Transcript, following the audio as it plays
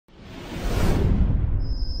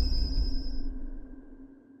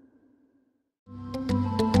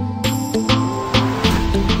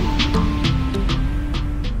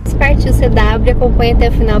tio CW e acompanha até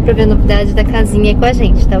o final para ver a novidade da casinha aí com a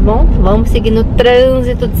gente, tá bom? Vamos seguir no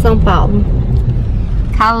trânsito de São Paulo.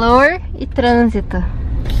 Calor e trânsito.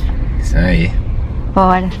 Isso aí.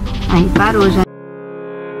 Bora. Aí parou já.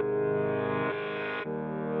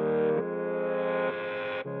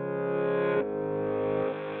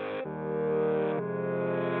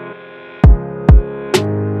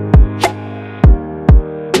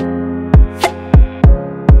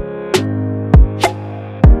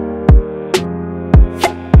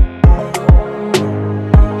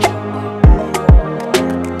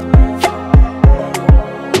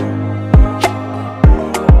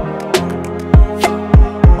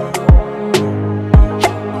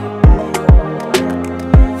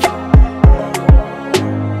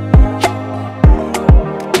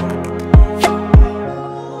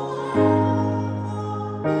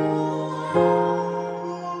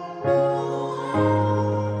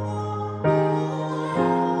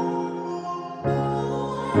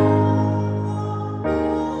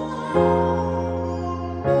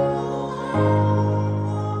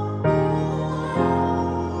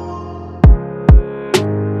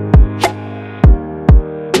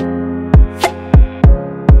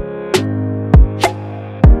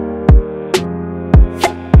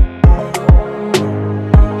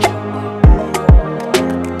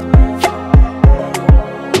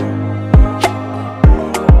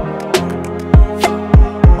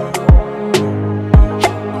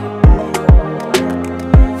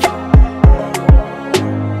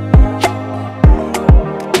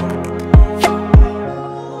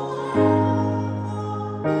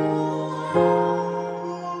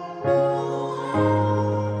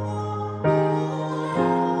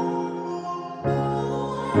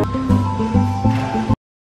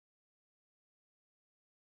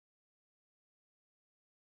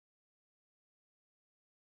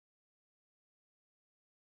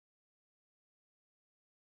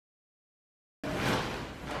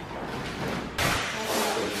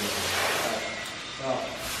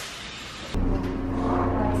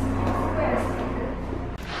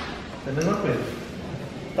 É a mesma coisa.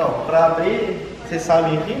 Então, para abrir, vocês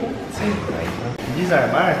sabem aqui, né? Sim.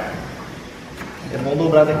 Desarmar, é bom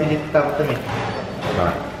dobrar daquele jeito que estava também.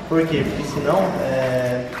 Tá. Por quê? Porque senão,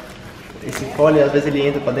 esse fole, às vezes ele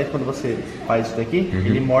entra para dentro quando você faz isso daqui,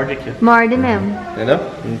 ele morde aqui, ó. Morde mesmo. Entendeu?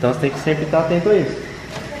 Então você tem que sempre estar atento a isso.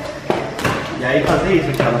 E aí fazer isso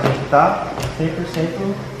aqui, ela tem que estar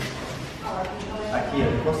 100% aqui,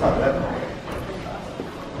 ó, encostado, né?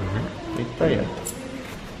 Tem que estar aí, ó.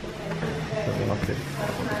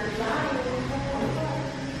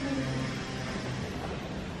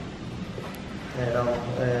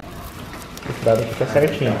 Esse dado fica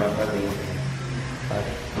certinho.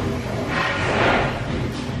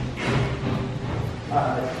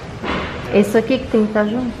 Esse aqui que tem que estar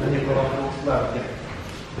junto?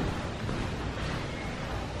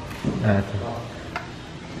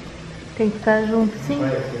 Tem que estar junto, sim.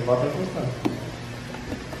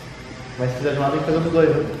 Mas se quiser de um lado, tem que fazer dos dois,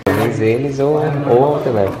 né? Eles ou outro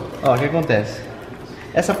elétrico. Ó, o que acontece?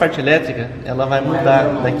 Essa parte elétrica, ela vai mudar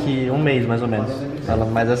daqui um mês, mais ou menos.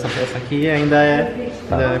 Mas essa peça aqui ainda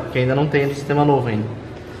porque ainda não tem do sistema novo ainda.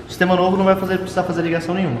 O sistema novo não vai precisar fazer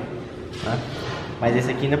ligação nenhuma, tá? Mas esse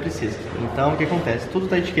aqui ainda precisa. Então, o que acontece? Tudo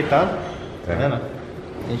está etiquetado, tá vendo?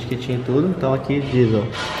 Tem etiquetinha e tudo. Então aqui diz, ó,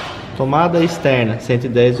 tomada externa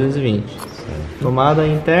 110/220, tomada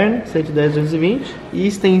interna 110/220 e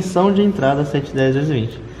extensão de entrada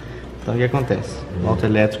 110/220. Então o que acontece? O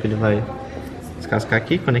autoelétrico ele vai descascar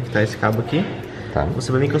aqui, conectar esse cabo aqui. Tá.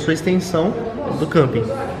 Você vai vir com a sua extensão do camping.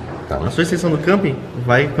 Tá. A sua extensão do camping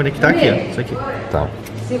vai conectar aqui, ó, isso aqui. Tá.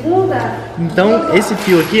 Então esse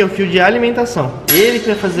fio aqui é o fio de alimentação. Ele que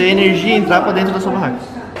vai fazer a energia entrar para dentro da sua barraca.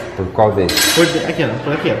 Por qual deles? Aqui, ó,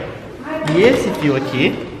 por aqui, ó. E esse fio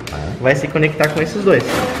aqui vai se conectar com esses dois.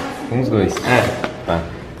 Com os dois? É. Tá.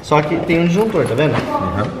 Só que tem um disjuntor, tá vendo?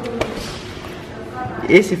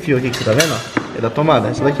 Esse fio aqui que você tá vendo, ó, é da tomada.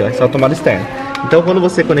 Essa daqui, ó, essa é a tomada externa. Então quando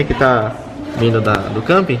você conectar vindo do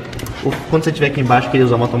camping, quando você estiver aqui embaixo que ele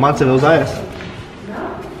usar uma tomada, você vai usar essa.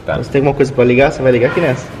 Tá. Se tem alguma coisa pra ligar, você vai ligar aqui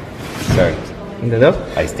nessa. Certo. Entendeu?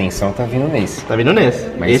 A extensão tá vindo nesse. Tá vindo nesse.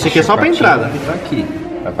 Mas esse aqui é só pra entrada. Tá aqui.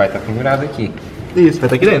 Vai estar pendurado aqui. Isso, vai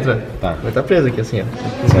estar aqui dentro, né? Tá. Vai estar preso aqui assim, ó.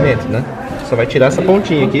 Aqui dentro, né? Só vai tirar essa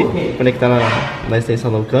pontinha aqui, conectar na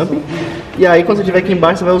extensão do camping. E aí quando você estiver aqui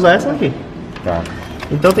embaixo, você vai usar essa aqui. Tá.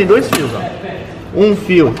 Então tem dois fios, ó. Um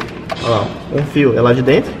fio, ó, um fio é lá de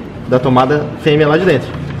dentro, da tomada fêmea lá de dentro.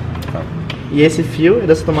 Tá. E esse fio é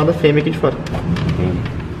dessa tomada fêmea aqui de fora.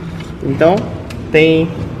 Então, tem...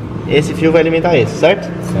 Esse fio vai alimentar esse, certo?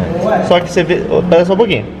 Certo. Só que você vê... Espera só um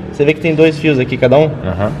pouquinho. Você vê que tem dois fios aqui cada um?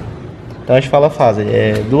 Então a gente fala fase,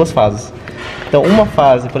 duas fases. Então uma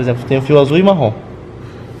fase, por exemplo, tem o fio azul e marrom.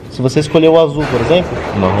 Se você escolher o azul, por exemplo,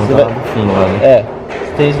 O marrom você tá vai... lá no fundo, lá, né?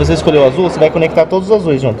 se você escolher o azul, você vai conectar todos os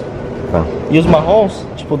azuis junto. Tá. E os marrons,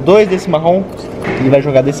 tipo, 2 desse marrom, ele vai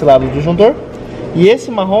jogar desse lado do disjuntor. E esse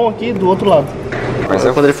marrom aqui do outro lado. Mas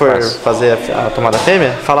Quando ele for fazer a tomada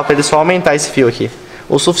fêmea, fala pra ele só aumentar esse fio aqui.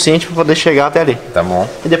 O suficiente pra poder chegar até ali. Tá bom.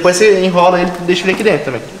 E depois você enrola ele e deixa ele aqui dentro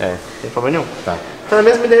também. É. Não tem problema nenhum. Tá. Então é a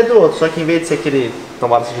mesma ideia do outro, só que em vez de ser aquele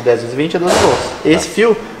tomada de 10 vezes 20, é 12 volts. Esse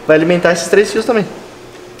fio vai alimentar esses 3 fios também.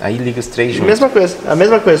 Aí liga os 3 juntos. A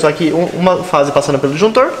mesma coisa, só que uma fase passando pelo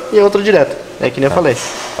disjuntor e a outra direto. É que nem eu falei.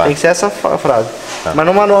 Tá. Tem que ser essa frase. Tá. Mas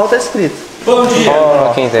no manual tá escrito. Bom dia!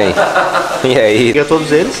 Ó, quem tá aí? E aí? Liga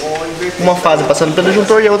todos eles, uma fase passando pelo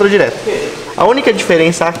disjuntor e a outra direto. A única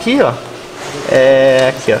diferença aqui, ó,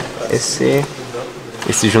 é aqui, ó.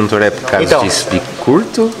 Esse juntor é por causa Então. disso de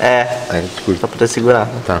curto? É, É curto. pra poder segurar.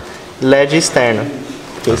 Tá. LED externo,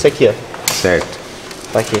 que é esse aqui, ó. Certo.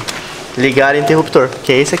 Tá aqui. Ligar interruptor,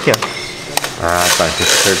 que é esse aqui, ó. Ah, tá. Tem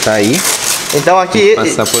que apertar aí. Então aqui,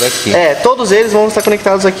 Passar por aqui. todos eles vão estar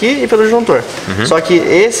conectados aqui e pelo disjuntor. Só que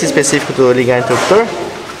esse específico do ligar interruptor,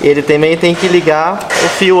 ele também tem que ligar o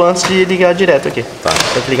fio antes de ligar direto aqui. Tá.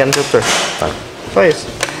 Tem que ligar no interruptor. Tá. Só isso.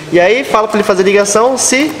 E aí fala para ele fazer ligação,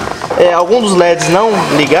 se algum dos LEDs não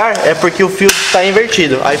ligar, é porque o fio está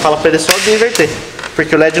invertido. Aí fala para ele só desinverter,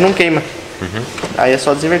 porque o LED não queima. Aí é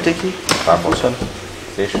só desinverter que Tá bom. funciona.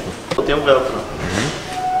 Fechou. Eu tenho um velcro.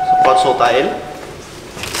 Você pode soltar ele.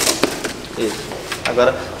 Isso.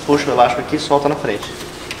 Agora puxa o elástico aqui e solta na frente.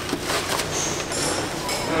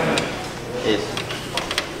 Isso.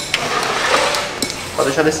 Pode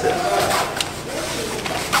deixar descer.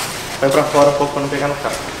 Põe pra fora um pouco pra não pegar no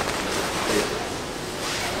carro. Isso.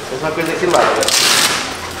 Mesma coisa aqui do lado, galera.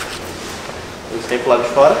 Isso vem pro lado de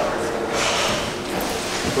fora.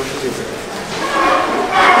 Puxa o zíper.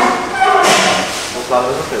 Do outro lado a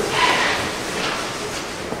mesma coisa.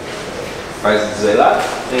 Faz o desoilado?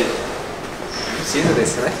 Isso. Precisa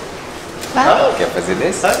desse, né? Vai, Quer fazer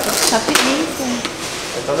desse? rapidinho.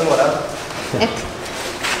 É tão demorado.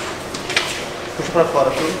 Puxa pra fora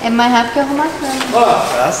tudo. É mais rápido que arrumar a cama.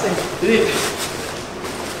 Ah, sim.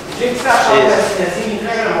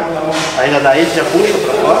 Aí já daí já puxa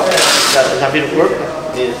pra fora, já vira o corpo.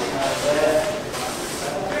 Isso.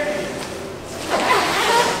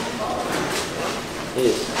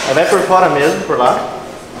 Isso. Aí vai por fora mesmo, por lá.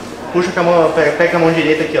 Puxa com a mão, pega com a mão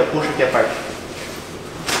direita aqui, ó. Puxa aqui a parte.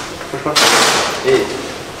 Puxa pra fora. Isso.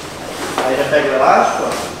 Aí já pega o elástico, ó.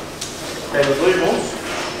 Pega os dois juntos.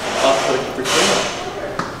 Passa por aqui por cima,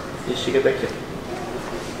 ó. E estica até aqui.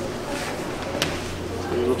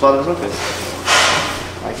 Do outro lado a mesma coisa.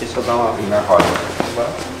 Aqui só dá uma... E na roda.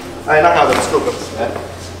 Aí na roda, desculpa.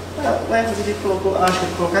 Ué, você colocou... acho que tem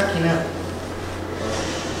que colocar aqui, né?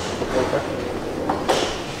 Vou colocar aqui.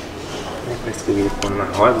 Parece que eu ia pôr na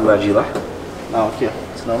roda do lado de lá. Não, aqui,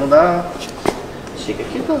 ó. Senão não dá... Estica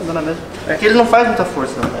aqui, tá dando a mesma. É que ele não faz muita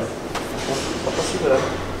força, não, né? Só pra segurar.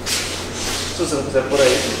 Se você não quiser por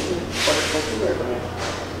aí, pode ficar outro lugar também.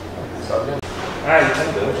 Só abrir. Ah, ele tá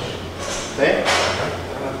gancho. Tem?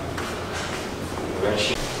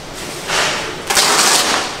 Ganchinho.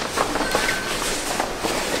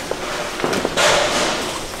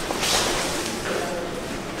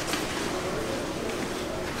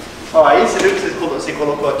 Ó, aí você viu que você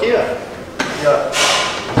colocou aqui, ó. Aqui, ó.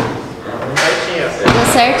 Certinho, ó.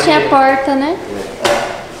 Deu certinho a porta, né?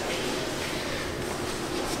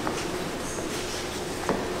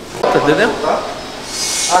 Tá entendendo?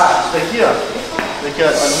 Ah, isso aqui, ó. Isso aqui, ó.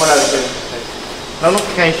 Olha uma olhada aqui. Pra não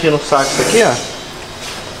ficar enchendo o saco isso aqui, ó.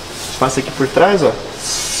 Passa aqui por trás, ó.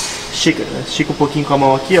 Estica um pouquinho com a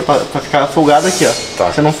mão aqui, ó, pra ficar folgado aqui, ó.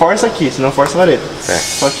 Tá. Você não força aqui, senão força a vareta. Certo.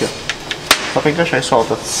 Só aqui, ó. Só pra encaixar e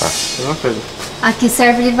solta. Tá. Mesma coisa. Aqui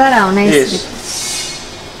serve de varal, né? esse Isso.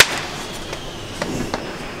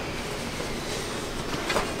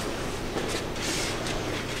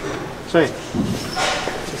 Isso aí.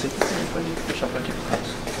 Esse aqui também pode puxar pra aqui por trás.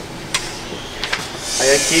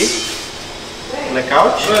 Aí aqui,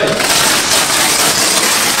 blackout.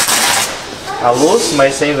 A luz,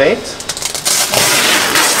 mas sem vento.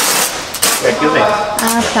 E aqui o vento.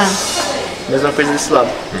 Ah, tá. Mesma coisa desse lado.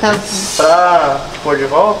 Tá. Pra pôr de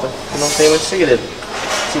volta, não tem muito segredo.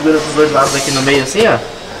 Segura dos dois lados aqui no meio assim, ó.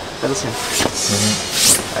 Faz assim.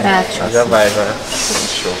 Prático. Já vai, já.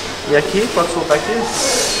 Show. E aqui, pode soltar aqui.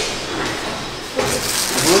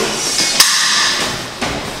 Segura.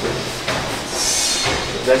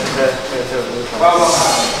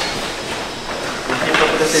 Aqui pra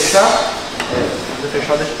poder fechar. Pra poder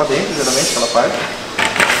fechar, deixa pra dentro, geralmente, aquela parte.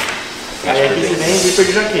 Aí aqui você vem zíper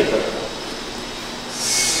de jaqueta.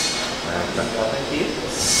 Bota aqui.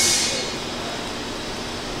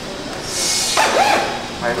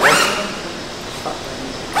 Mais um.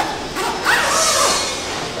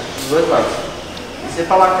 Dos dois lados. E você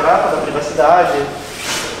fala lacrar para dar privacidade.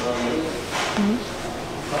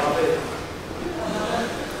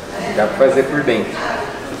 Dá pra fazer por dentro.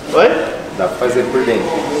 Oi? Dá pra fazer por dentro.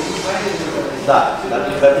 Dá pra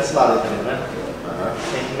vai pra esse lado aí também, né?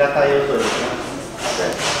 Tem que engatar aí os dois, né?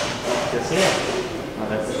 Certo. Aqui assim, ó. Mas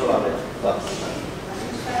vai pro seu lado aí. Lá.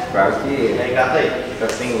 Claro que E aí engata aí.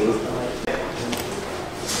 fica sem luz.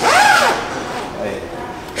 Aí.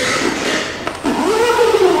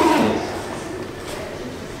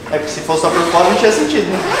 É porque se fosse só por fora não tinha sentido,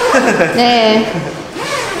 né? É.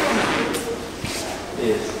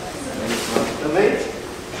 Isso. Também.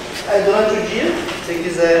 Aí durante o dia, se você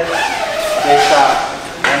quiser deixar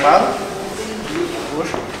armado,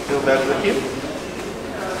 puxa, eu pego isso aqui,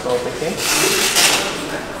 solta aqui.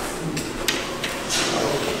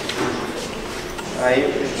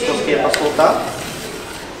 Aí descosqueia para soltar.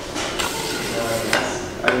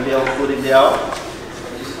 Aí vê a altura ideal.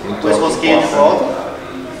 Depois cosqueia de volta.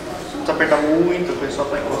 Não precisa apertar muito, foi só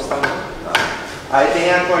para encostar mesmo. Aí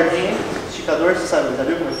tem a cordinha, esticador, você sabe, já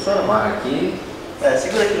viu como funciona? Amarra aqui. É,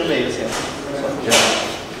 segura aqui no meio assim, ó. Já.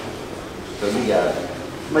 Tô ligado.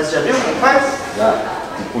 Mas você já viu como faz? Já.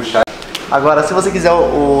 E puxar. Agora, se você quiser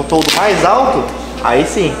o toldo mais alto, aí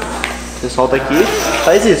sim. Você solta aqui,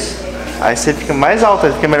 faz isso. Aí você fica mais alto,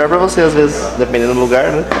 aí fica melhor pra você às vezes, dependendo do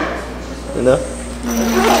lugar, né? Entendeu?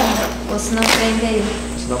 Ou se não prende aí.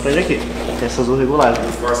 Se não prende aqui. Tem essas duas regulares.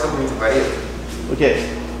 Força muito, vai. O quê?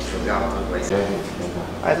 Jogar, vai ser.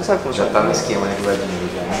 Aí tu sabe como Já tá no esquema reguladinho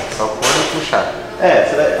já, né? Só quando puxar. É,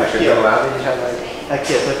 você vai. Puxa Aqui, de ó. lado ele já vai.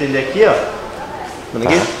 Aqui, ó. Você vai prender aqui, ó. Vendo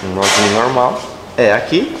aqui? Um nozinho normal. É,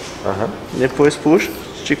 aqui. Aham. Depois puxa,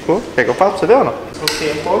 esticou. Quer que eu faça pra você ver ou não?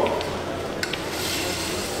 Descosqueia um pouco.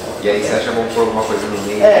 E aí você acha bom pôr alguma coisa no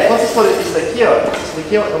meio? É, quando vocês forem isso daqui, ó. Isso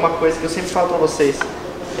daqui é uma coisa que eu sempre falo pra vocês.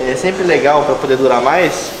 É sempre legal pra poder durar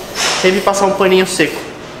mais. Sempre passar um paninho seco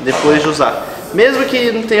depois de usar. Mesmo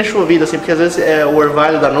que não tenha chovido, assim, porque às vezes é o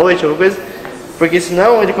orvalho da noite, alguma coisa. Porque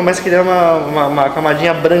senão ele começa a criar uma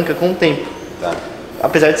camadinha branca com o tempo. Tá.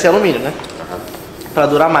 Apesar de ser alumínio, né? Aham. Pra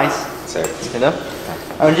durar mais. Certo. Entendeu?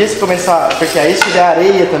 Aí um dia você começar, porque aí se der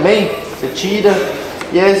areia também, você tira.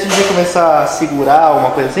 E aí se um dia começar a segurar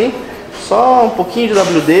alguma coisa assim, só um pouquinho de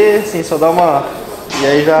WD, assim, só dá uma. E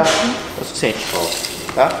aí já é o suficiente.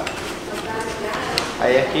 Tá?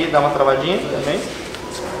 Aí aqui dá uma travadinha também.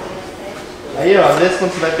 Aí ó, às vezes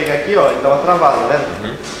quando você vai pegar aqui, ó, ele dá uma travada, tá vendo?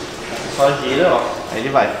 Uhum. Só gira, ó, aí ele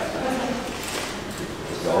vai.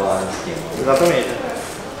 Igual lá no esquema. Exatamente.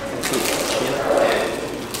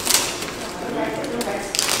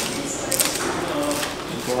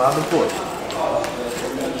 De um lado e pro outro.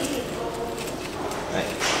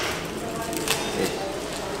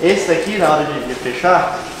 Esse daqui, na hora de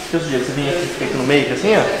fechar, que eu sugiro, você vem aqui, fica aqui no meio,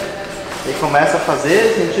 assim, ó, e começa a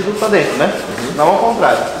fazer sentido pra dentro, né? Não ao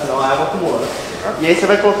contrário, senão a água acumula, né? E aí você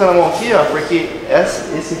vai colocando a mão aqui, ó, porque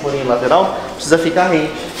esse furinho lateral precisa ficar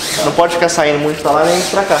rente. Não pode ficar saindo muito pra lá nem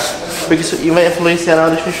pra cá, porque isso vai influenciar na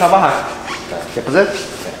hora de fechar a barraca. Quer fazer?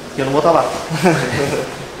 Porque eu não vou estar lá.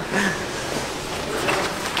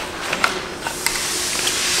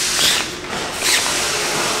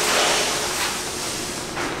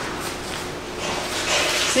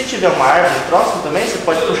 Se tiver uma árvore próximo também, você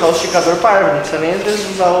pode puxar o esticador para a árvore, não precisa nem às vezes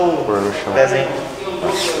usar o pezinho.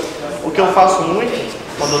 O que eu faço muito,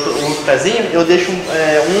 quando eu uso o pezinho, eu deixo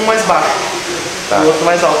um mais baixo e o outro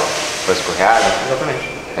mais alto. Pra escorregar, né? Exatamente.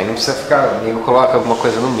 Aí não precisa ficar, nego coloca alguma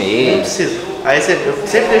coisa no meio. Não precisa. Aí eu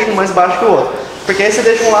sempre deixo um mais baixo que o outro. Porque aí você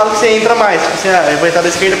deixa um lado que você entra mais. Tipo assim, eu vou entrar da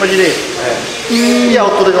esquerda para direita. E a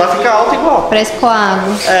altura de lá fica alta igual. Pra escoar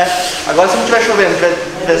água. Agora se não estiver chovendo,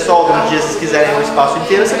 tiver sol no dia, se vocês quiserem o espaço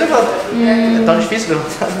inteiro, você levanta. É tão difícil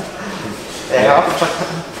levantar. É rápido pra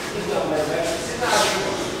caramba.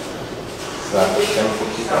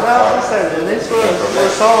 Não, tá sério, nem se for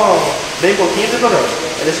só bem pouquinho, não tem problema.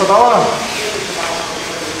 Ele só dá uma.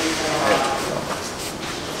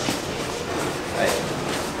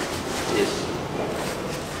 Isso.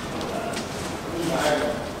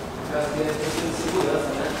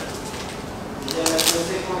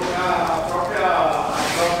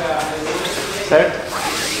 Certo?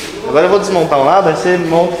 Agora eu vou desmontar um lado, aí você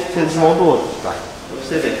desmonta o outro. Tá. Pra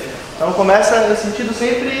você ver. Então começa no sentido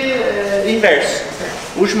sempre inverso.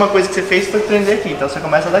 A última coisa que você fez foi prender aqui, então você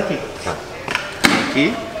começa daqui.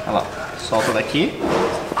 Aqui, olha lá, solta daqui.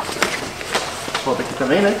 Solta aqui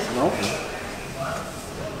também, né? Senão.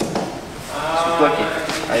 Soltou aqui.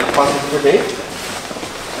 Aí eu faço isso por dentro.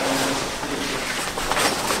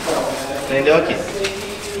 Prendeu aqui.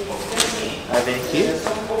 Aí vem aqui,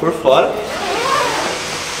 por fora.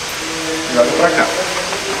 Joga pra cá.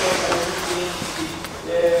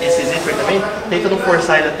 Esse zíper também, tenta não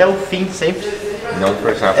forçar ele até o fim sempre. Não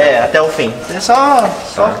forçar. É, até o fim. É só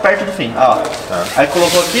perto do fim. Ó. Tá. Aí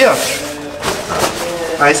colocou aqui, ó.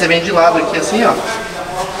 Aí você vem de lado aqui assim, ó.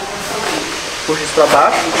 Puxa isso pra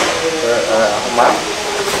baixo. Arrumar.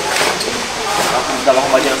 Dá uma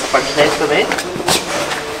arrumadinha nessa parte de dentro também.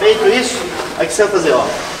 Feito isso, aí o que você vai fazer, ó?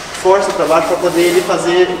 Força pra baixo pra poder ele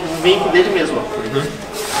fazer um vinco dele mesmo, ó.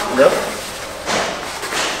 Entendeu?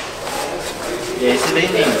 E aí você vem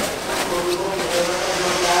vindo.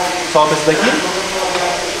 Solta isso daqui.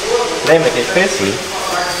 Lembra que a gente fez? Sim.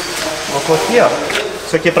 Colocou aqui, ó.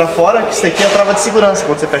 Isso aqui é pra fora, que isso aqui é a trava de segurança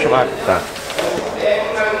quando você fecha o máquina. Tá.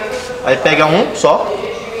 Aí pega um só.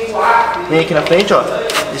 Vem aqui na frente, ó.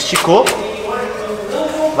 Esticou.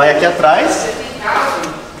 Vai aqui atrás.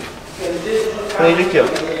 Prende aqui, ó.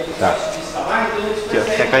 Tá. Aqui, ó.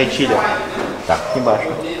 Que é a carretilha. Tá. Aqui embaixo.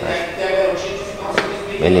 Ó.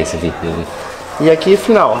 Beleza, vi. E aqui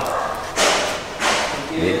final, ó.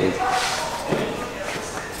 Beleza.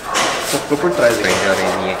 Só ficou por trás aqui. Prende a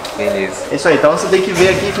orelhinha aqui, beleza. É isso aí, então você tem que ver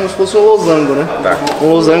aqui como se fosse um losango, né? Tá. Um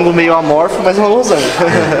losango meio amorfo, mas é um losango.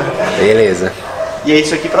 Beleza. E é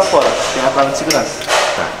isso aqui pra fora, tem a trava de segurança.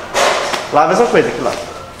 Tá. Lá a mesma coisa, aqui lá.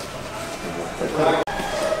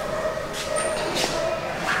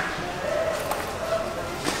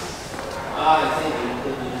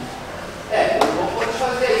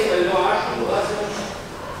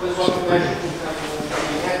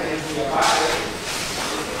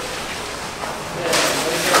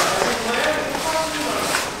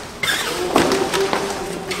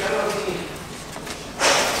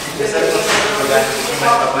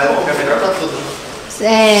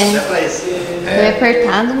 É, É pra isso. foi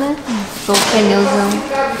apertado, né? Ficou o pneuzão.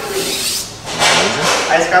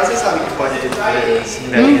 A escala vocês sabem que pode se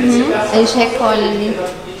nivelar. A gente recolhe ali.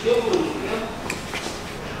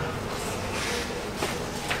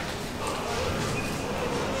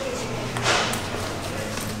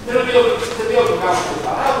 Você viu o carro que eu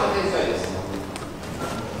falava? Não tem só isso?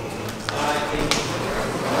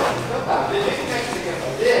 Então tá, veja como é que você quer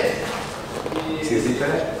fazer. Esse zíper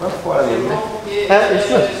é pra fora dele, né? É, isso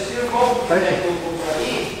mesmo. Se o irmão quiser que eu compro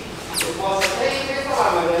aí, eu posso até ir falar,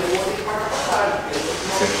 mas aí eu vou ter que pagar passagem.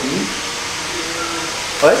 Esse aqui.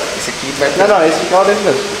 Oi? Esse aqui vai Não, não, esse fica lá dentro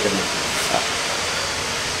mesmo.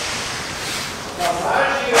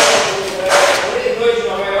 Passagem, dois de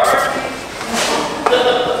Nova York.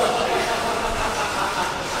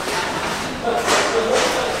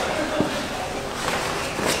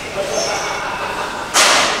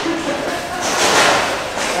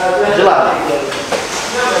 De lado.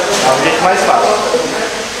 É o jeito mais fácil.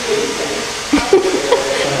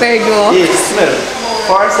 Perdoou. Isso mesmo.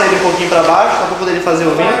 Força ele um pouquinho pra baixo, só pra poder ele fazer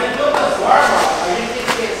o vinho.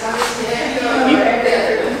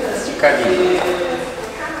 esticadinho.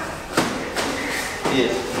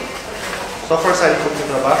 Isso. Só forçar ele um pouquinho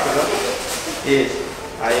pra baixo agora. Isso.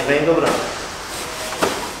 Aí vem dobrando.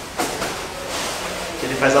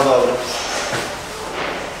 Ele faz a dobra.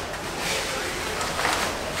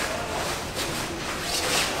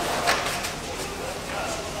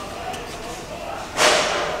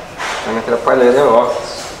 Tá me atrapalhando, é óbvio.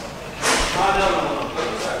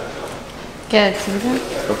 Quer segurar?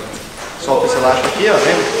 Solta esse elástico aqui, ó,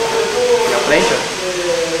 lembra? Aqui na frente, ó.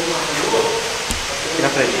 Aqui na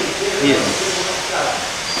frente. Isso.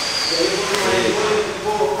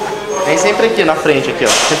 Vem sempre aqui na frente, aqui, ó.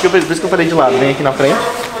 Sempre por isso que eu falei de lado. Vem aqui na frente.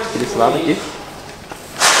 Aqui desse lado aqui.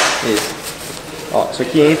 Isso. Ó, isso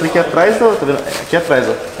aqui entra aqui atrás do... Tá vendo? Aqui atrás,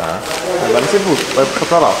 ó. Tá. Agora você puxa. Vai puxar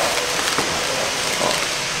pra lá, ó.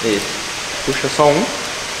 Isso. Puxa só um.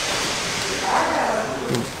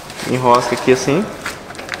 Enrosca aqui assim.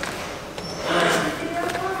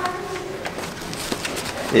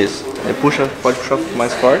 Isso. Aí puxa, pode puxar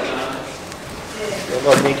mais forte. Eu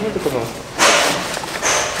vou vir aqui, não tem problema.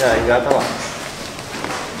 Engata lá.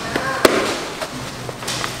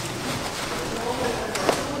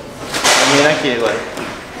 Termina aqui agora.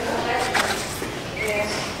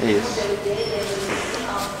 Isso.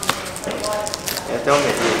 E até o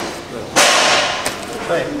meio.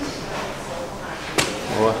 Isso aí.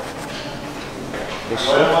 Boa.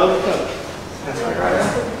 Fechou.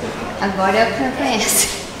 Agora é o que você conhece.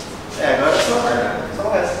 Agora só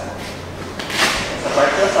o resto. Essa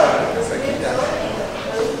parte já sabe, né? Essa aqui já.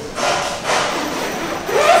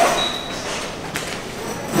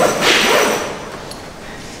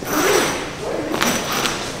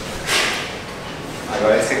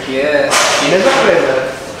 Agora esse aqui é... Mesma coisa, né?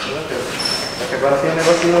 Só que agora tem um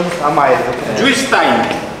negócio patrocínio a mais. Justein.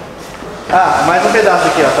 Ah, mais um pedaço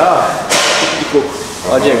aqui, ó, tá? Ó. De coco.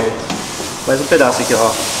 Ó, Diego. Mais um pedaço aqui,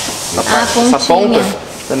 ó. Essa ponta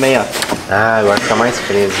também, ó. Ah, agora fica mais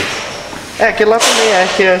preso. É, aquele lá também é,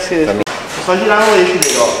 que é esse. É só girar no eixo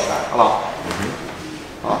dele, ó. Olha lá,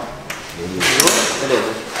 ó. Ó.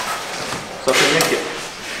 Beleza. Só prender aqui, ó.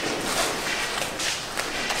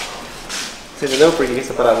 Você entendeu por que é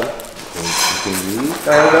separado, né? Entendi.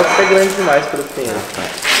 Então é legal porque é grande demais pelo que tem, né?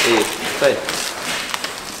 Isso aí.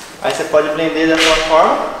 Aí você pode prender dessa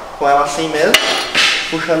forma, com ela assim mesmo,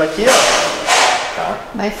 puxando aqui, ó. Tá.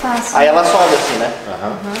 Vai fácil. Aí ela sobe assim, né?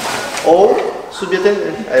 Ou subir até.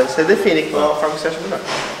 Aí você define qual a forma que você acha melhor.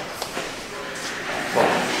 Bom.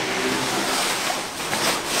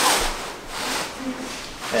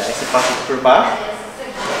 Aí você passa aqui por baixo.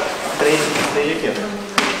 Prende aqui, ó.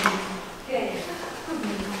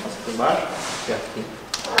 Passa por baixo. Aqui.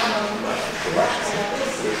 Por baixo,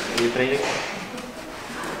 assim. E prende aqui.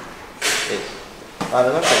 Isso. A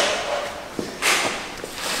mesma coisa.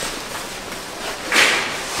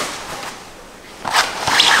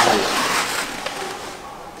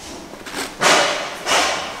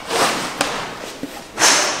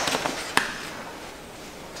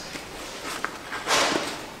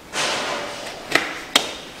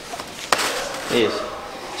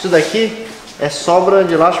 Isso daqui é sobra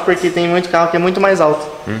de elástico porque tem muito carro que é muito mais alto.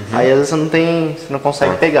 Aí às vezes você não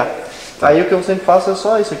consegue pegar. Aí o que eu sempre faço é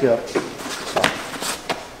só isso aqui, ó.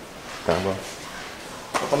 Tá bom.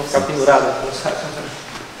 Só pra não ficar pendurado.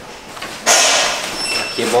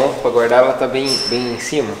 Aqui é bom pra guardar, ela tá bem em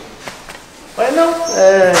cima. Mas não,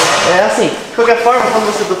 é assim. De qualquer forma, quando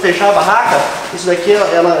você fechar a barraca, isso daqui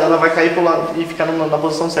ela vai cair pro lado e ficar na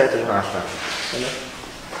posição certa já. Ah, tá. Entendeu?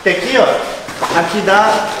 Porque aqui, ó, aqui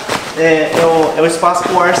dá o espaço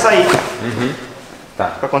pro ar sair. Tá.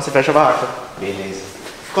 Pra quando você fecha a barraca. Beleza.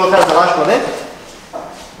 Colocar os elásticos lá dentro?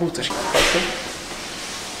 Puta, acho que Pode ser.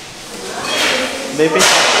 Bem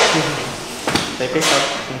pensado. Bem pensado.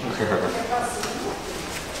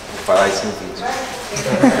 vou falar isso no vídeo.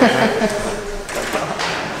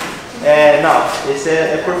 Não, esse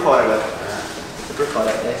é por fora agora. Esse é por fora.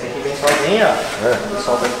 Esse aqui vem sozinho, ó.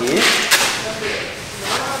 Solta aqui.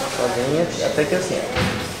 Sozinho, até que assim, ó.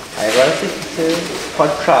 Aí agora você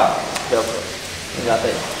pode puxar. Exato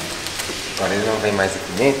aí. Agora ele não vem mais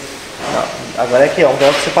aqui dentro? Não, agora é aqui, ó, um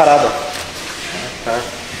velcro separado, ó. Tá.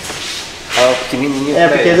 Ah, pequenininho.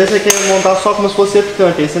 Porque às vezes você quer montar só como se fosse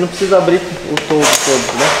Topcamp, aí você não precisa abrir o todo,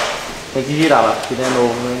 né? Tem que girar lá, porque ele é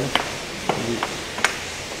novo, né?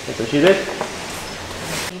 Então gira ele.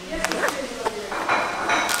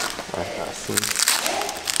 Ah, tá, assim.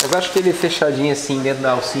 Mas acho que ele fechadinho assim dentro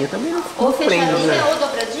da alcinha também não Ou prende, fechadinho né? ou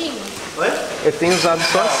dobradinho? Oi? Eu tenho usado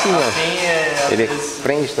só assim, ó. Assim Ele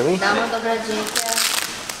prende também? Dá uma dobradinha que é...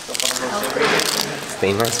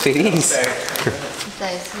 Tem mais experiência.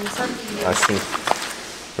 Tá, isso eu não sabia. Assim.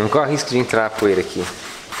 Não corre risco de entrar a poeira aqui.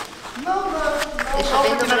 Deixa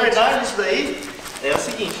bem Porque na dobradinho. verdade isso daí é o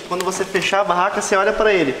seguinte, quando você fechar a barraca, você olha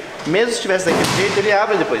pra ele. Mesmo se estivesse daquele jeito, ele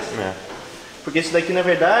abre depois. Porque isso daqui na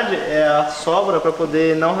verdade é a sobra pra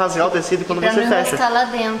poder não rasgar o tecido quando Pra você não fecha. enroscar lá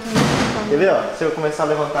dentro, né? Quer ver, ó? Se eu começar a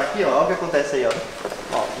levantar aqui, ó, olha o que acontece aí, ó.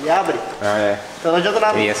 Ó, e abre. Ah, é. Então não adianta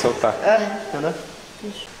nada. Eu ia soltar. Entendeu?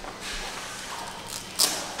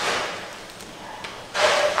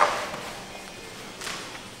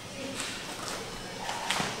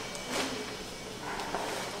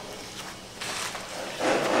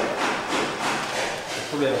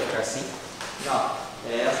 Vai ficar assim? Não,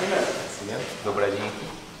 é assim mesmo. Assim mesmo? Dobradinho aqui.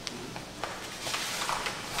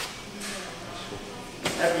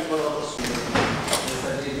 É porque quando eu tô subindo.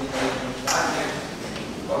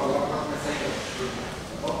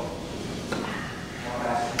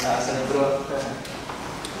 Ah, você lembrou?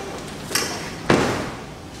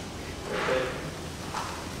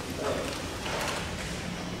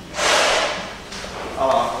 Ó,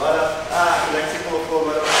 agora. Ah, já que você colocou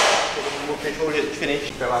agora. Tem um jeito diferente.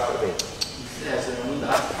 Fica lá também. Você não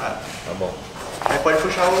mudar. Tá bom. Aí pode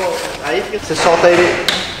puxar o. Aí fica. Você solta ele.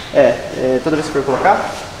 Toda vez que for colocar,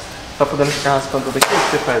 pra poder não ficar raspando tudo aqui, o que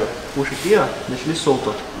você faz? Ó, puxa aqui, ó, deixa ele solto,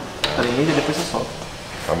 ó. Prende e depois você solta.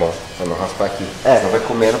 Tá bom, pra não raspar aqui. É. Senão vai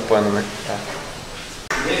comer no pano, né?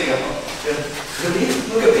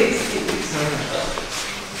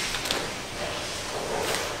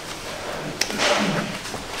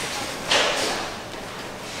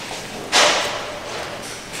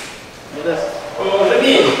 Beleza? Ô,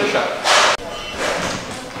 Jamil, vou fechar.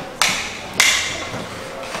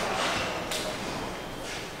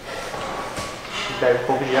 Pega um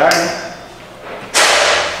pouco de ar, né?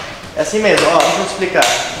 É assim mesmo, ó, deixa eu explicar.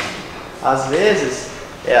 Às vezes,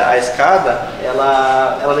 a escada,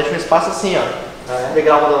 ela deixa um espaço assim, ó.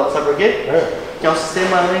 Degrau, sabe por quê? Que é um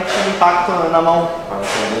sistema anti-impacto na mão.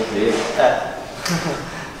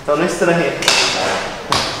 Então não estranha.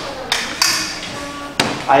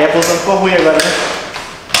 Aí a posição ficou ruim agora, né?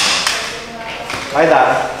 Vai dar,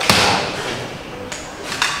 né?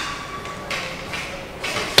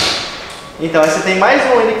 Então, aí você tem mais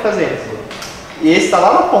um ainda que fazer. E esse tá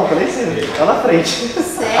lá na ponta, lá em cima, lá na frente.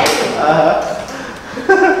 Sério? Aham.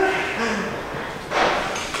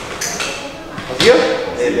 Conseguiu?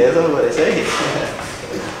 Beleza, amor, esse aí.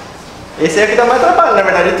 Esse aí é o que dá mais trabalho, na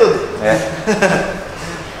verdade, de tudo.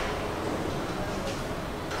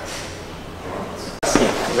 Assim,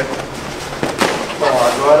 tá vendo? Bom,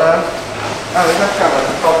 agora... vem pra cá, mas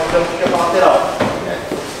o Topcamp fica pra lateral.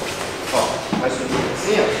 Ó, vai subir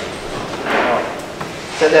assim, ó.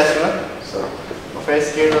 Você desce, né? Uma perna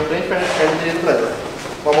esquerda na frente, perna direita atrás.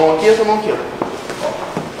 Uma mão aqui e outra mão aqui, ó.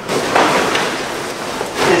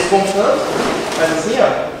 Esse constante, faz assim, ó.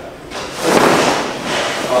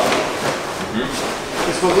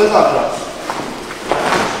 Isso com os dois lados, ó.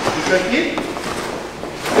 Isso aqui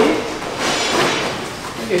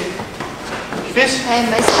e aqui. Difícil? É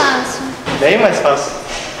mais fácil. Bem mais fácil.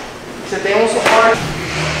 Você tem um suporte.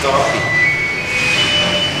 Top.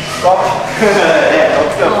 Top.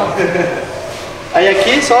 Aí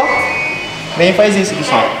aqui só vem e faz isso aqui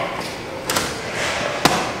só.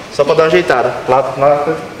 Só pra dar uma ajeitada. Lá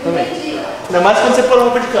também. Ainda mais quando você pôr a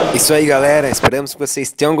roupa de cama. Isso aí, galera. Esperamos que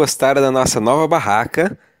vocês tenham gostado da nossa nova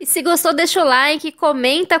barraca. E se gostou, deixa o like,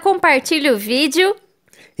 comenta, compartilha o vídeo.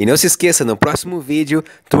 E não se esqueça, no próximo vídeo,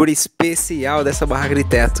 tour especial dessa barraca de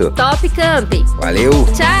teto. Topcamp. Valeu!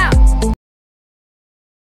 Tchau!